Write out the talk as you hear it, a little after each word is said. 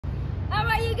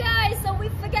we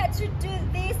forget to do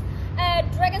this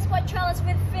Dragon Squad challenge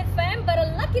with Fit Fam, but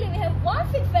luckily we have one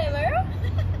Fit Famer.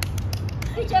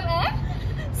 Good job,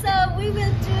 So we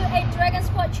will do a Dragon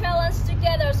Squad challenge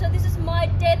together. So this is my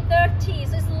day 30.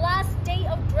 So it's last day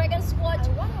of Dragon Squad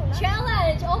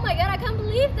challenge. Oh my god, I can't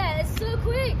believe that. It's so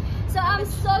quick. So I'm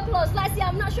so close. Let's see,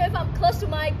 I'm not sure if I'm close to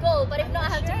my goal, but if not,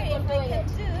 I have to keep on doing it.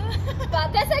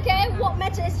 But that's okay. What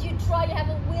matters is you try, you have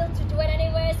a will to do it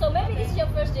anyway. So maybe this is your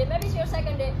first day, maybe it's your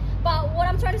second day. But what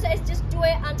I'm trying to say is just do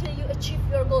it until you achieve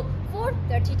your goal for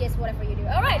 30 days, whatever you do.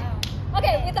 Alright.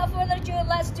 Okay, without further ado,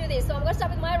 let's do this. So I'm gonna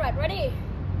start with my right. Ready?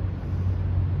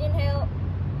 Inhale,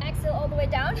 exhale all the way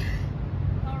down.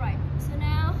 Alright, so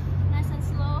now nice and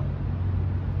slow.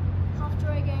 Half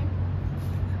throw again.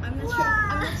 I'm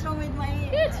not strong with my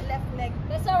left leg.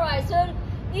 That's alright. So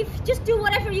if just do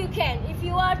whatever you can. If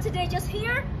you are today just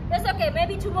here, that's okay.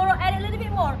 Maybe tomorrow add a little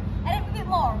bit more. Add a bit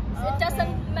more. So it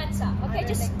doesn't matter. Okay,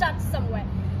 just start somewhere.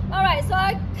 Alright, so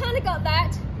I kinda got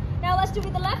that. Now let's do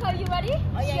with the left. Are you ready?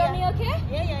 Oh, yeah, Your knee okay?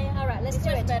 Yeah. Alright, let's do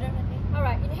it. Better.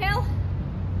 Alright, inhale.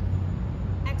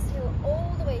 Exhale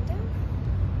all the way down.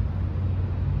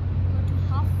 Go to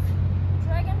half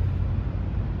dragon.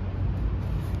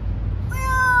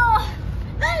 Oh,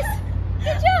 nice!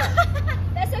 Good job!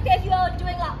 That's okay if you are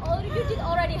doing like you did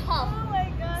already half. Oh my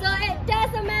god. So it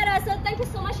doesn't matter. So thank you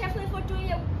so much, Evelyn, for doing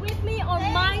it with me on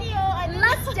Thank my you.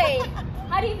 last day.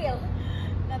 How do you feel?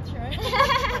 Not sure.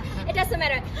 It doesn't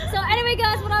matter. So anyway,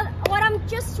 guys, what I'm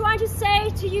just trying to say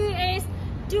to you is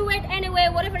do it anyway,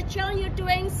 whatever challenge you're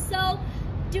doing. So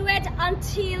do it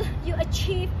until you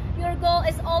achieve your goal.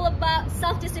 It's all about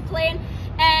self-discipline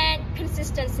and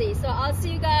consistency. So I'll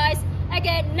see you guys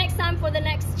again next time for the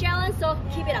next challenge. So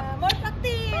keep it up. More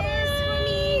practice for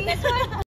me. That's right.